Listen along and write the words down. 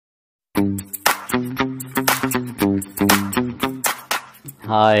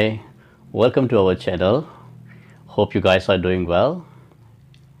Hi, welcome to our channel. Hope you guys are doing well.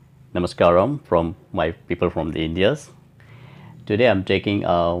 Namaskaram from my people from the Indias. Today I'm taking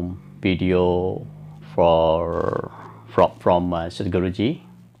a video from Sadhguruji.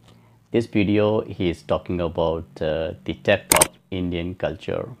 This video he is talking about the depth of Indian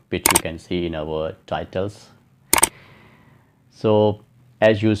culture, which you can see in our titles. So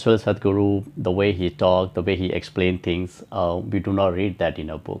as usual, Sadhguru, the way he talked, the way he explained things, we do not read that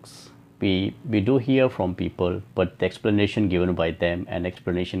in our books. We do hear from people, but the explanation given by them and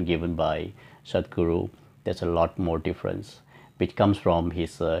explanation given by Sadhguru, there's a lot more difference, which comes from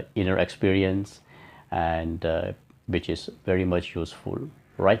his inner experience and which is very much useful.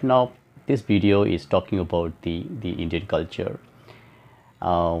 Right now, this video is talking about the Indian culture,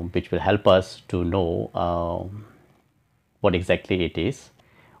 which will help us to know what exactly it is.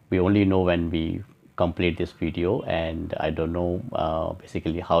 We only know when we complete this video, and I don't know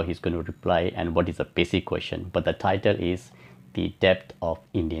basically how he's going to reply and what is the basic question, but the title is the depth of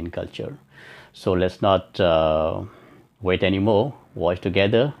Indian culture. So let's not wait anymore, watch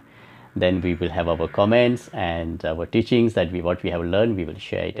together, then we will have our comments and our teachings that what we have learned, we will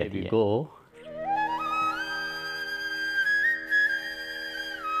share it. There we go.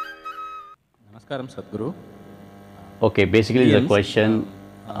 Namaskaram, Sadhguru. Okay, basically the question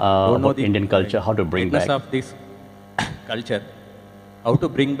about Indian culture, how to bring back of this culture, how to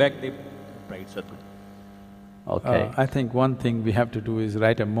bring back the pride, Sadhguru. Okay. I think one thing we have to do is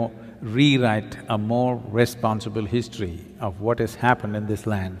rewrite a more responsible history of what has happened in this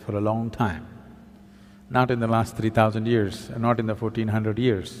land for a long time. Not in the last 3,000 years, not in the 1400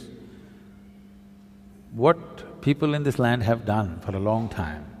 years. What people in this land have done for a long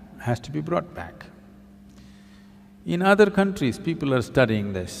time has to be brought back. In other countries, people are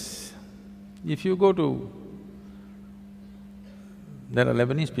studying this. If you go to… there are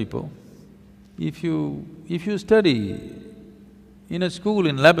Lebanese people. If you study in a school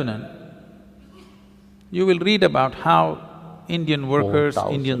in Lebanon, you will read about how Indian workers,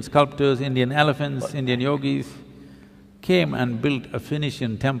 Indian sculptors, Indian elephants, Indian yogis came and built a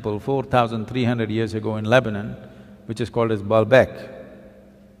Phoenician temple 4,300 years ago in Lebanon, which is called as Baalbek,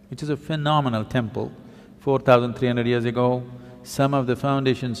 which is a phenomenal temple. 4,300 years ago, some of the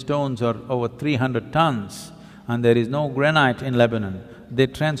foundation stones are over 300 tons, and there is no granite in Lebanon. They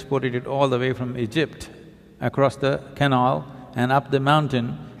transported it all the way from Egypt, across the canal and up the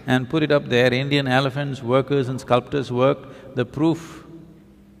mountain and put it up there. Indian elephants, workers and sculptors worked. The proof,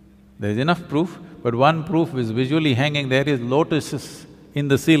 there is enough proof, but one proof is visually hanging there is lotuses in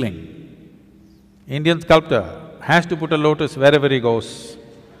the ceiling. Indian sculptor has to put a lotus wherever he goes.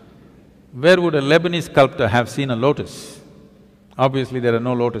 Where would a Lebanese sculptor have seen a lotus? Obviously, there are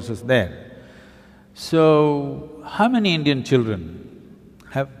no lotuses there. So, how many Indian children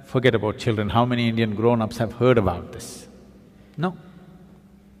forget about children, how many Indian grown-ups have heard about this? No.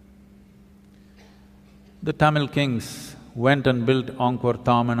 The Tamil kings went and built Angkor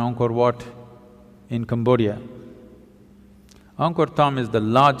Thom and Angkor Wat in Cambodia. Angkor Thom is the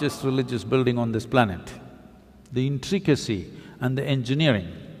largest religious building on this planet. The intricacy and the engineering,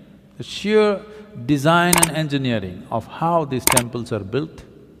 the sheer design and engineering of how these temples are built,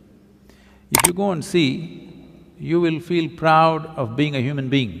 if you go and see, you will feel proud of being a human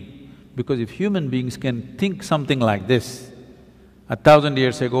being, because if human beings can think something like this 1,000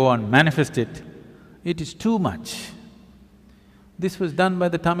 years ago and manifest it, it is too much. This was done by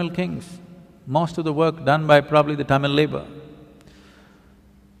the Tamil kings, most of the work done by probably the Tamil labor.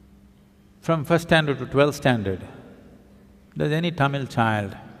 From first standard to 12th standard, does any Tamil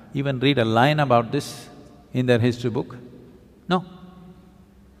child even read a line about this in their history book? No.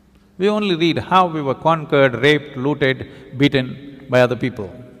 We only read how we were conquered, raped, looted, beaten by other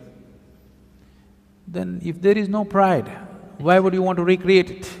people. Then if there is no pride, why would you want to recreate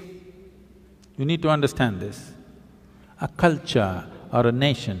it? You need to understand this. A culture or a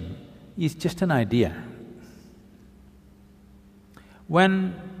nation is just an idea.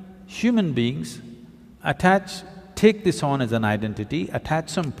 When human beings take this on as an identity, attach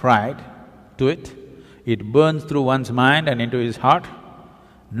some pride to it, it burns through one's mind and into his heart.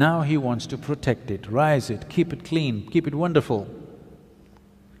 Now he wants to protect it, rise it, keep it clean, keep it wonderful.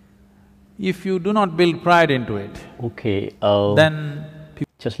 If you do not build pride into it, okay, then…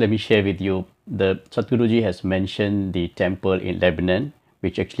 just let me share with you, the Sadhguruji has mentioned the temple in Lebanon,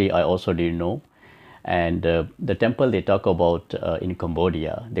 which actually I also didn't know. And the temple they talk about in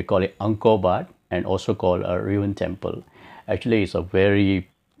Cambodia, they call it Angkor Wat and also called a ruined temple. Actually, it's a very…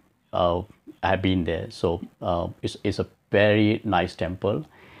 I've been there, so it's a very nice temple.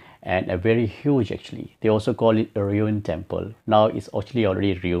 and a very huge actually. They also call it a ruined temple. Now it's actually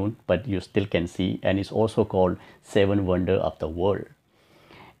already ruined, but you still can see, and it's also called Seven Wonder of the World.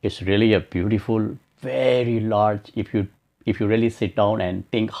 It's really a beautiful, very large, if you really sit down and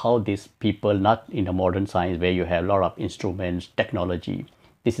think how these people, not in a modern science where you have a lot of instruments, technology,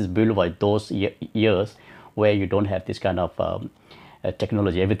 this is built by those years where you don't have this kind of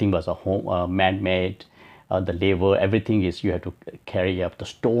technology. Everything was a home man-made. The labor, everything is, you have to carry up the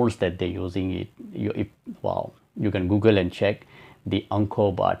stones that they're using. Wow, you can Google and check the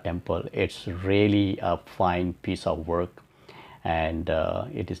Angkor Wat temple. It's really a fine piece of work, and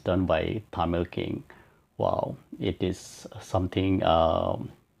it is done by Tamil king. Wow, it is something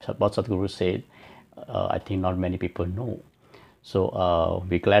what Sadhguru said, I think not many people know. So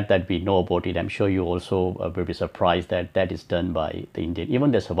we're glad that we know about it. I'm sure you also will be surprised that that is done by the Indian.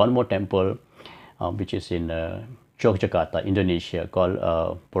 Even there's one more temple which is in Yogyakarta, Indonesia, called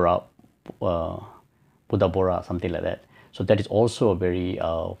Buddha Bora, something like that. So that is also a very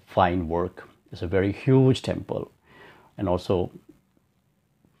fine work. It's a very huge temple, and also,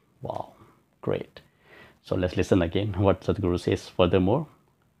 wow, great. So let's listen again what Sadhguru says furthermore.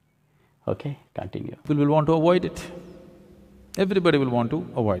 Okay, continue. People will want to avoid it. Everybody will want to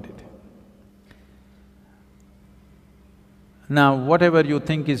avoid it. Now, whatever you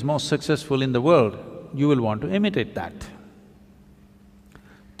think is most successful in the world, you will want to imitate that.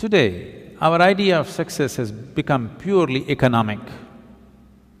 Today, our idea of success has become purely economic,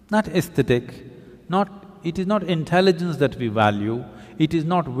 not aesthetic, it is not intelligence that we value, it is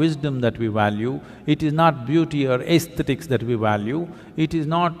not wisdom that we value, it is not beauty or aesthetics that we value, it is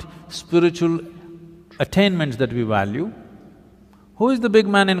not spiritual attainments that we value. Who is the big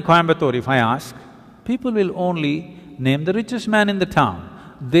man in Coimbatore, if I ask? People will only name the richest man in the town.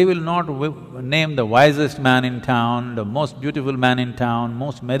 They will not name the wisest man in town, the most beautiful man in town,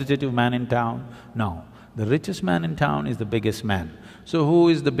 most meditative man in town. No, the richest man in town is the biggest man. So who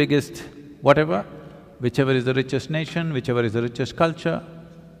is the biggest whatever? Whichever is the richest nation, whichever is the richest culture,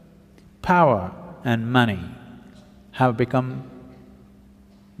 power and money have become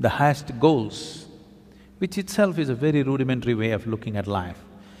the highest goals, which itself is a very rudimentary way of looking at life.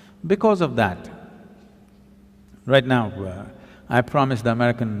 Because of that, right now, I promised the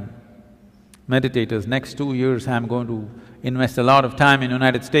American meditators, next 2 years I'm going to invest a lot of time in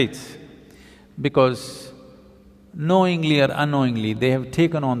United States, because knowingly or unknowingly, they have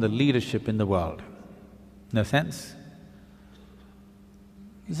taken on the leadership in the world. In a sense,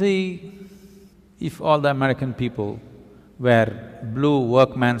 see, if all the American people wear blue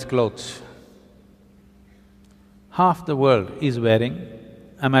workman's clothes, half the world is wearing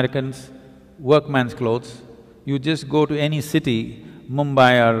Americans' workman's clothes. You just go to any city,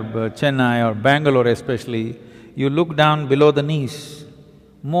 Mumbai or Chennai or Bangalore especially, you look down below the knees,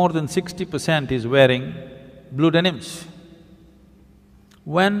 more than 60% is wearing blue denims.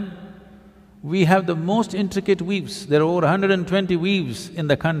 When we have the most intricate weaves, there are over 120 weaves in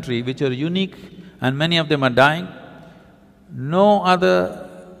the country which are unique and many of them are dying. No other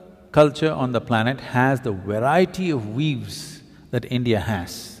culture on the planet has the variety of weaves that India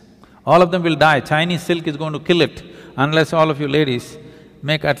has. All of them will die. Chinese silk is going to kill it unless all of you ladies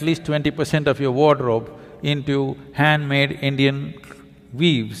make at least 20% of your wardrobe into handmade Indian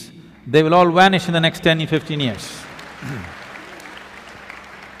weaves. They will all vanish in the next 10 or 15 years.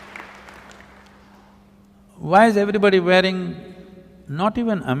 Why is everybody wearing not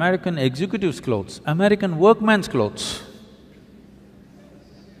even American executives' clothes, American workman's clothes?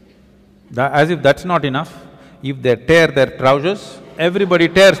 As if that's not enough, if they tear their trousers, everybody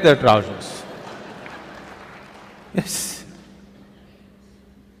tears their trousers. Yes,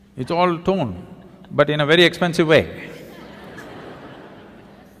 it's all torn, but in a very expensive way.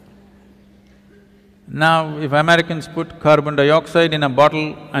 Now, if Americans put carbon dioxide in a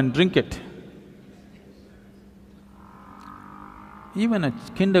bottle and drink it, even a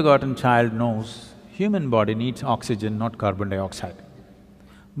kindergarten child knows human body needs oxygen, not carbon dioxide.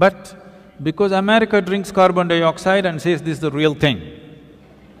 But because America drinks carbon dioxide and says this is the real thing,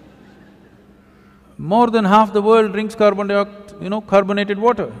 more than half the world drinks carbonated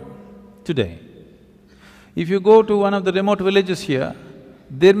water today. If you go to one of the remote villages here,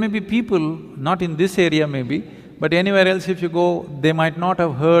 there may be people, not in this area maybe, but anywhere else if you go, they might not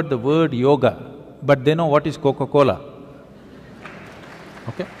have heard the word yoga, but they know what is Coca-Cola.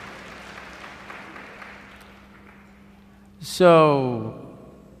 Okay? So,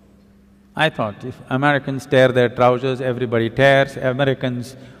 I thought if Americans tear their trousers, everybody tears,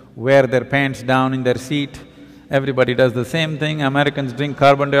 Americans wear their pants down in their seat, everybody does the same thing, Americans drink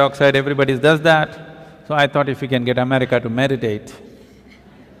carbon dioxide, everybody does that. So I thought if we can get America to meditate,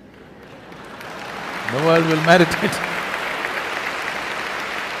 The world will meditate.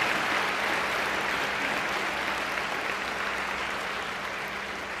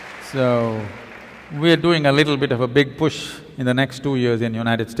 So, we are doing a little bit of a big push in the next 2 years in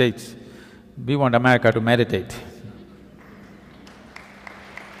United States. We want America to meditate.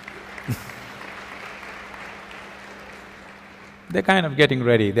 They're kind of getting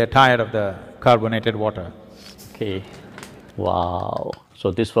ready, they're tired of the carbonated water. Okay, wow. So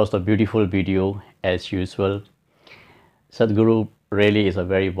this was the beautiful video as usual. Sadhguru really is a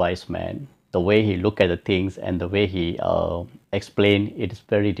very wise man. The way he look at the things and the way he explain it is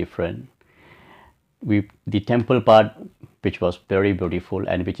very different. The temple part, which was very beautiful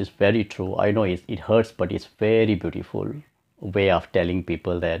and which is very true. I know it hurts, but it's very beautiful way of telling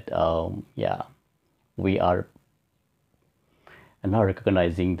people that yeah, we are not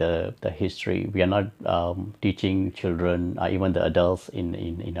recognizing the history. We are not teaching children, even the adults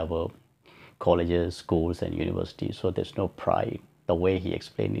in our colleges, schools, and universities. So there's no pride. The way he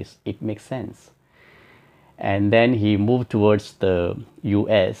explained this, it makes sense. And then he moved towards the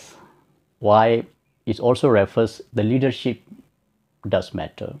US. Why? It also refers the leadership does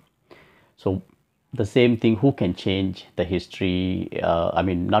matter. So the same thing, who can change the history? I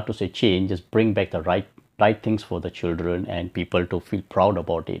mean, not to say change, just bring back the right things for the children and people to feel proud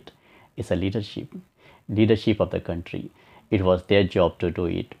about it. It's a leadership of the country. It was their job to do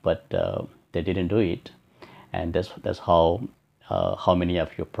it, but they didn't do it, and that's how many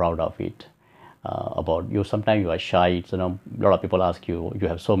of you are proud of it. About you, sometimes you are shy. So now a lot of people ask you, you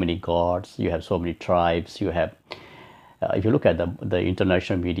have so many gods, you have so many tribes, you have if you look at the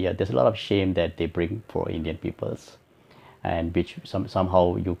international media, there's a lot of shame that they bring for Indian peoples, and which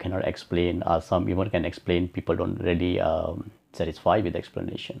somehow you cannot explain, or some even can explain, people don't really satisfy with the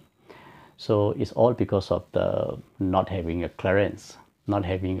explanation. So it's all because of the not having a clearance, not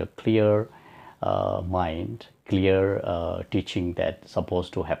having a clear mind, clear teaching that's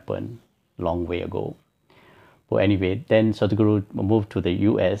supposed to happen long way ago. But anyway, then Sadhguru moved to the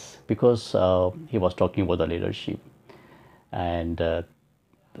US because he was talking about the leadership, and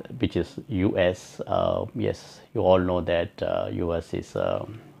which is US. Yes, you all know that US is a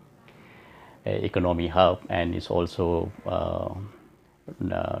economy hub, and it's also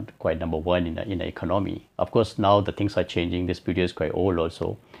quite number one in the economy. Of course, now the things are changing. This video is quite old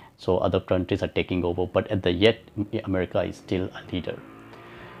also, so other countries are taking over. But at the yet, America is still a leader.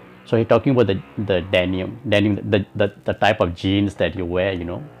 So he's talking about the denim, the type of jeans that you wear. You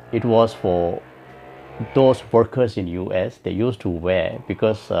know, it was for those workers in US. They used to wear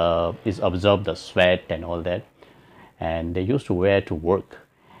because it's absorbed the sweat and all that, and they used to wear to work.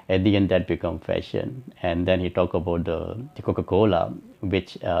 At the end, that become fashion. And then he talked about the Coca-Cola,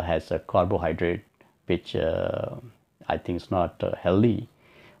 which has a carbohydrate, which I think is not healthy,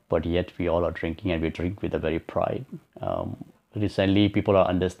 but yet we all are drinking, and we drink with a very pride. Recently, people are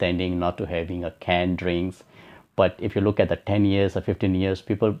understanding not to having a canned drinks, but if you look at the 10 years or 15 years,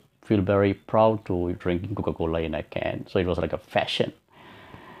 people feel very proud to drinking Coca-Cola in a can. So it was like a fashion.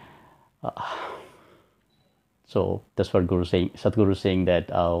 So that's what Sadhguru is saying, that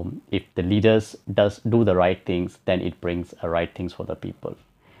if the leaders do the right things, then it brings right things for the people.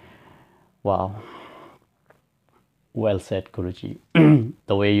 Wow. Well said, Guruji.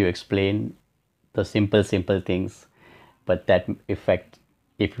 The way you explain the simple things, but that effect,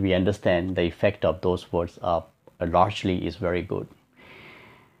 if we understand the effect of those words, largely is very good.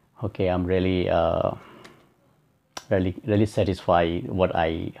 Okay, I'm really satisfied what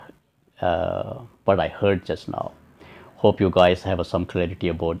I heard just now. Hope you guys have some clarity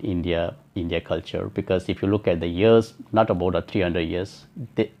about India culture, because if you look at the years, not about 300 years.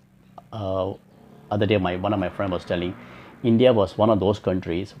 Other day, one of my friends was telling, India was one of those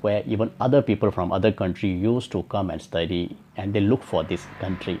countries where even other people from other countries used to come and study, and they look for this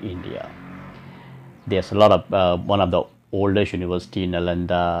country, India. There's a lot of one of the oldest university,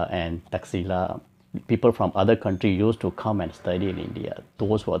 Nalanda and Taxila. People from other countries used to come and study in India.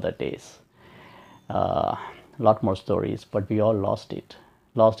 Those were the days. A lot more stories, but we all lost it.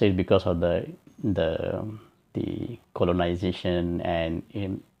 Lost it because of the colonization, and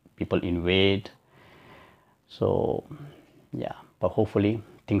people invade. So yeah, but hopefully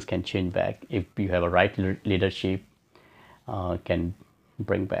things can change back if you have a right leadership. Can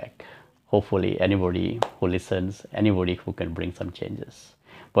bring back. Hopefully anybody who listens, anybody who can bring some changes.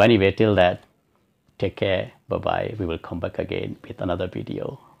 But anyway, till that, take care. Bye bye. We will come back again with another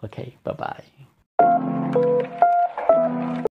video. Okay, bye bye.